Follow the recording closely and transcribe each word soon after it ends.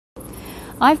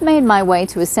I've made my way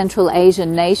to a Central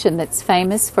Asian nation that's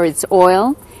famous for its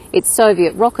oil, its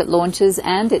Soviet rocket launches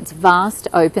and its vast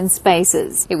open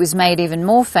spaces. It was made even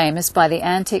more famous by the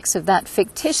antics of that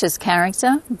fictitious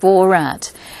character,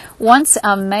 Borat. Once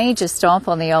a major stop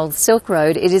on the old Silk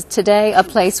Road, it is today a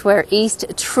place where East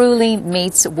truly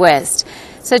meets West.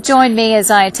 So join me as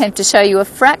I attempt to show you a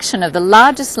fraction of the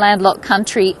largest landlocked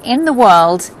country in the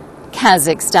world,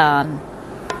 Kazakhstan.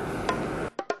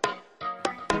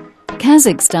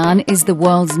 Kazakhstan is the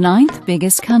world's 9th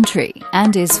biggest country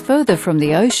and is further from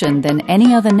the ocean than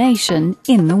any other nation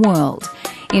in the world.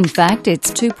 In fact,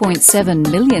 its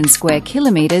 2.7 million square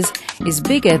kilometres is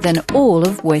bigger than all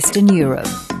of Western Europe.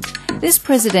 This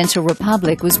presidential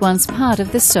republic was once part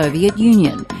of the Soviet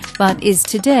Union, but is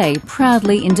today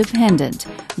proudly independent,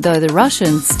 though the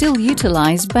Russians still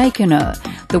utilise Baikonur,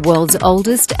 the world's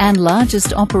oldest and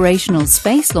largest operational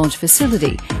space launch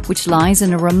facility, which lies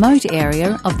in a remote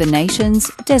area of the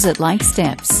nation's desert-like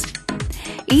steppes.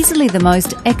 Easily the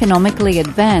most economically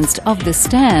advanced of the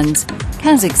stands,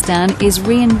 Kazakhstan is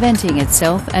reinventing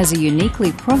itself as a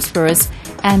uniquely prosperous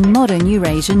and modern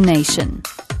Eurasian nation.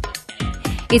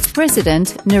 Its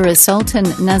president, Nursultan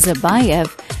Nazarbayev,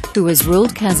 who has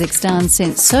ruled Kazakhstan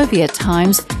since Soviet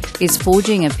times, is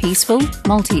forging a peaceful,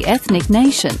 multi-ethnic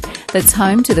nation that's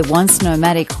home to the once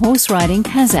nomadic horse-riding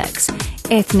Kazakhs,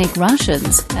 ethnic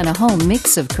Russians, and a whole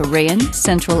mix of Korean,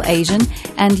 Central Asian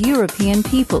and European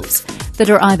peoples that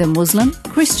are either Muslim,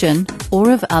 Christian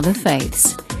or of other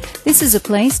faiths. This is a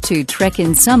place to trek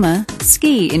in summer,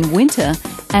 ski in winter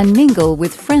and mingle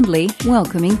with friendly,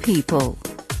 welcoming people.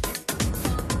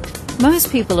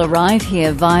 Most people arrive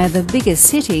here via the biggest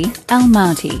city,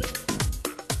 Almaty.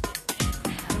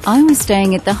 I was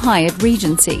staying at the Hyatt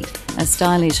Regency, a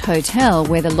stylish hotel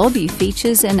where the lobby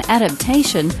features an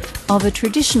adaptation of a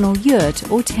traditional yurt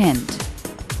or tent.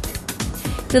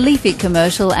 The leafy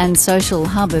commercial and social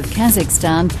hub of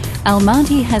Kazakhstan,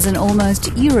 Almaty has an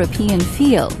almost European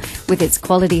feel, with its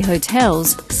quality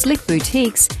hotels, slick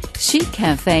boutiques, chic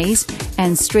cafes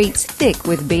and streets thick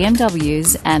with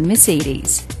BMWs and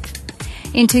Mercedes.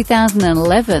 In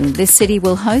 2011, this city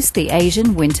will host the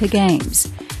Asian Winter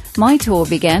Games. My tour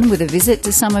began with a visit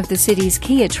to some of the city's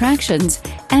key attractions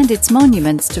and its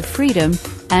monuments to freedom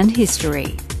and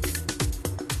history.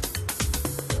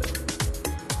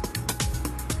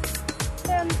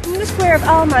 In the square of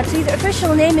Almaty, the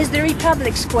official name is the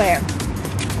Republic Square.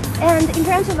 And in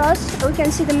front of us, we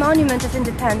can see the Monument of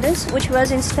Independence, which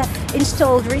was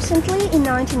installed recently in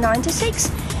 1996.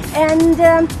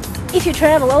 And if you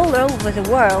travel all over the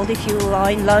world, if you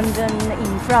are in London,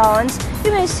 in France,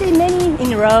 you may see many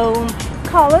in Rome,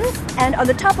 column, and on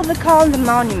the top of the column, the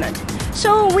monument.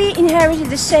 So we inherited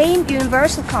the same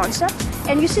universal concept,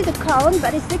 and you see the column,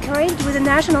 but it's decorated with the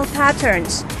national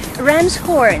patterns, ram's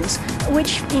horns,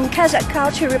 which in Kazakh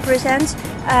culture represents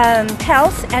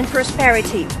health and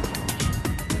prosperity.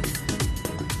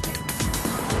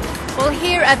 Well,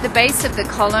 here at the base of the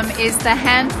column is the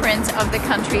handprint of the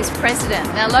country's president.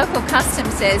 Now, local custom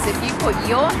says if you put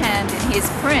your hand in his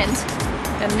print,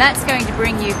 then that's going to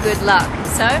bring you good luck.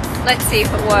 So, let's see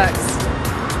if it works.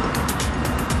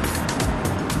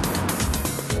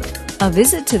 A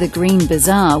visit to the Green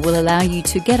Bazaar will allow you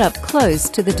to get up close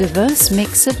to the diverse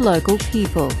mix of local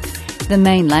people. The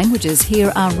main languages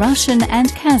here are Russian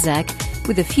and Kazakh,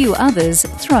 with a few others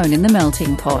thrown in the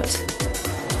melting pot.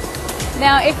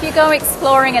 Now, if you go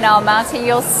exploring in Almaty,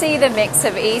 you'll see the mix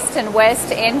of East and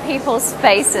West in people's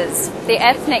faces. The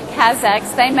ethnic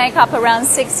Kazakhs, they make up around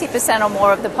 60% or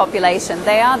more of the population.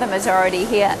 They are the majority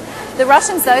here. The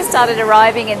Russians, though, started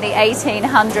arriving in the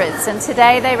 1800s, and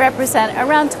today they represent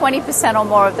around 20% or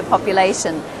more of the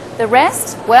population. The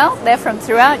rest, well, they're from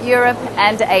throughout Europe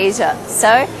and Asia.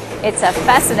 So it's a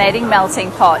fascinating melting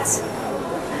pot.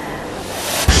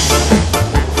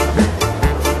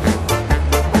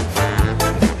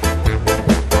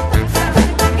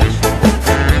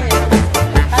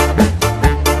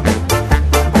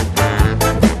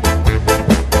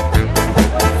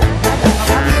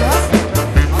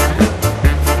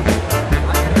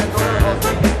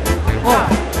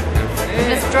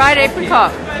 Dried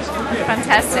apricot.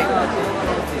 Fantastic.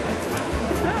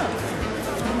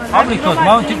 Apricot,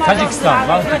 Mountain Kazakhstan.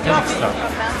 Mountain Kazakhstan.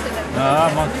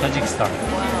 Mountain Kazakhstan.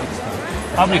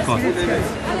 Apricot.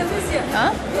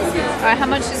 Huh? Alright, how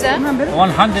much is that?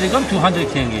 100 grams, 200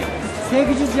 KG.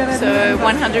 So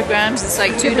 100 grams is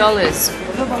like $2.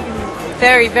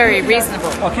 Very, very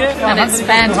reasonable. Okay. And it's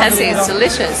fantastic. It's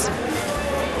delicious.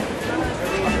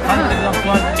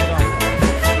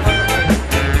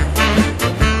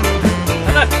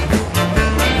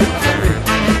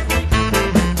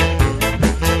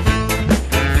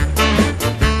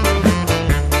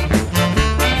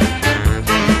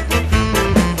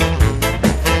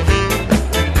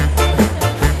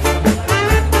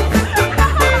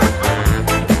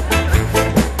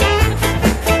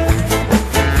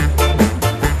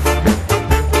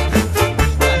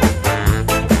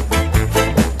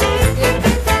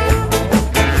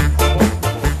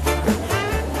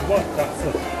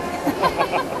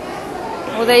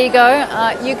 you go.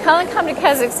 You can't come to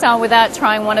Kazakhstan without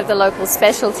trying one of the local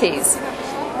specialties.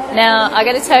 Now, I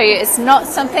got to tell you, it's not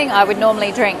something I would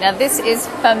normally drink. Now, this is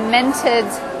fermented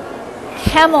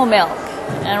camel milk,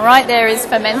 and right there is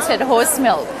fermented horse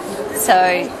milk. So,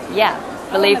 yeah,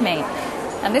 believe me.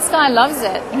 And this guy loves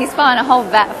it. He's buying a whole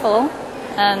vat full,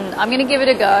 and I'm going to give it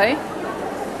a go.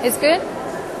 It's good?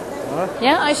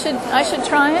 Yeah, I should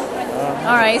try it.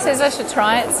 All right, he says I should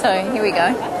try it, so here we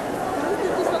go.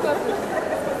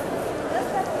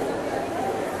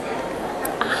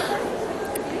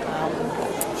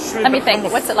 Let me think.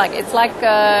 What's it like? It's like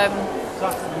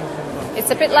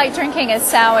it's a bit like drinking a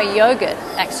sour yogurt,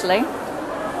 actually.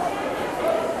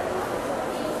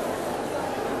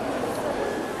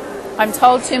 I'm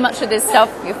told too much of this stuff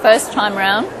your first time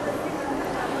round,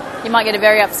 you might get a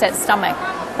very upset stomach.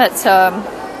 But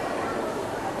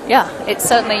yeah, it's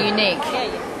certainly unique.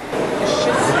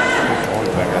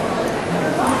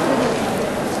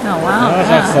 Oh wow!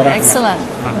 Yeah, excellent.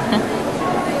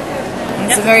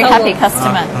 He's a very happy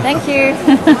customer. Thank you.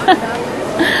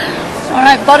 All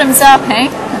right, bottoms up, eh?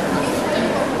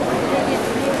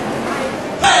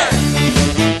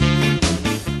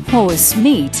 Horse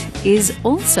meat is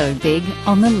also big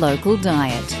on the local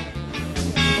diet.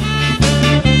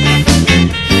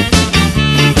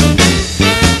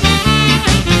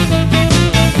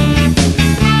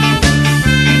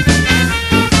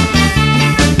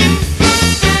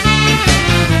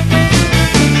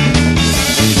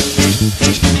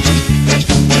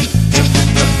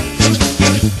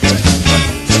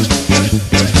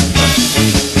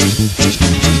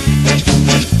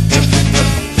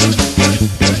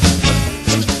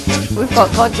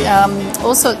 Got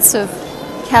all sorts of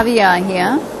caviar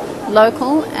here,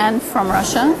 local and from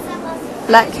Russia.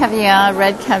 Black caviar,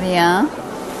 red caviar,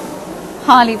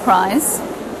 highly priced.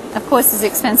 Of course, it's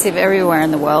expensive everywhere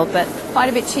in the world, but quite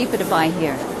a bit cheaper to buy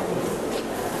here.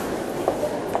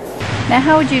 Now,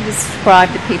 how would you describe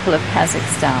the people of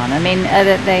Kazakhstan? I mean,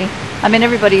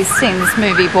 everybody's seen this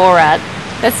movie Borat.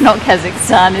 That's not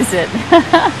Kazakhstan, is it?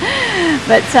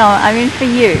 But I mean, for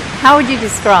you, how would you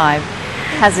describe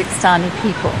Kazakhstani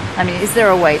people? I mean, is there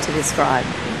a way to describe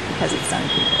Kazakhstani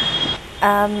people?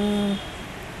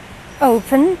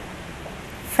 Open,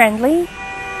 friendly.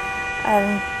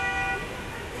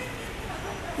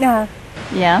 Yeah.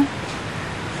 Yeah.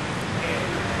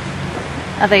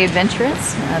 Are they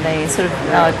adventurous? Are they sort of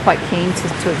quite keen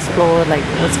to explore like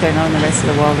what's going on in the rest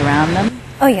of the world around them?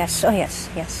 Oh yes.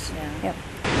 Yeah. Yep.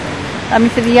 I mean,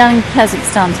 for the young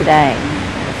Kazakhstan today,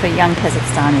 for young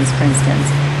Kazakhstanis, for instance,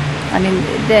 I mean,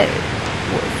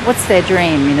 what's their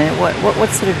dream? You know, what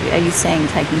sort of are you seeing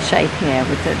taking shape here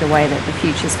with the way that the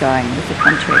future's going with the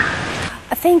country?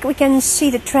 I think we can see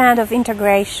the trend of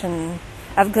integration,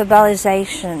 of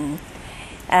globalization,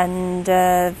 and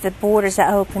the borders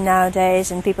are open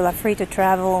nowadays, and people are free to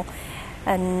travel,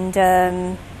 and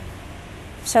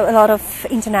so a lot of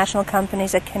international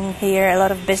companies that come here, a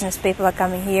lot of business people are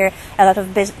coming here, a lot of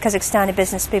Kazakhstani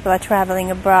business people are traveling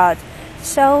abroad.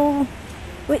 So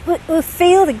we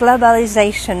feel the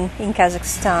globalization in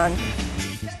Kazakhstan.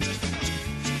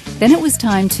 Then it was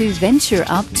time to venture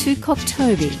up to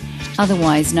Koktobye,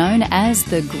 otherwise known as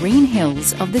the Green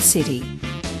Hills of the city.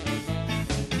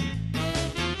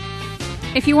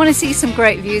 If you want to see some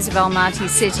great views of Almaty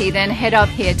city, then head up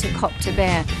here to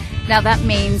Koktobye. Now that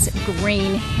means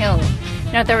Green Hill.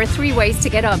 Now there are 3 ways to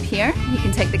get up here. You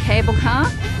can take the cable car,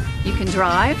 you can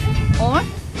drive, or,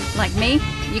 like me,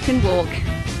 you can walk.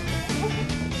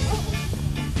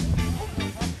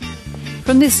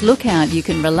 From this lookout you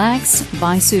can relax,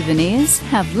 buy souvenirs,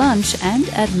 have lunch and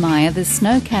admire the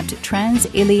snow-capped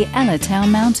Trans-Ili Alatau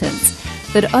Mountains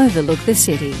that overlook the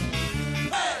city.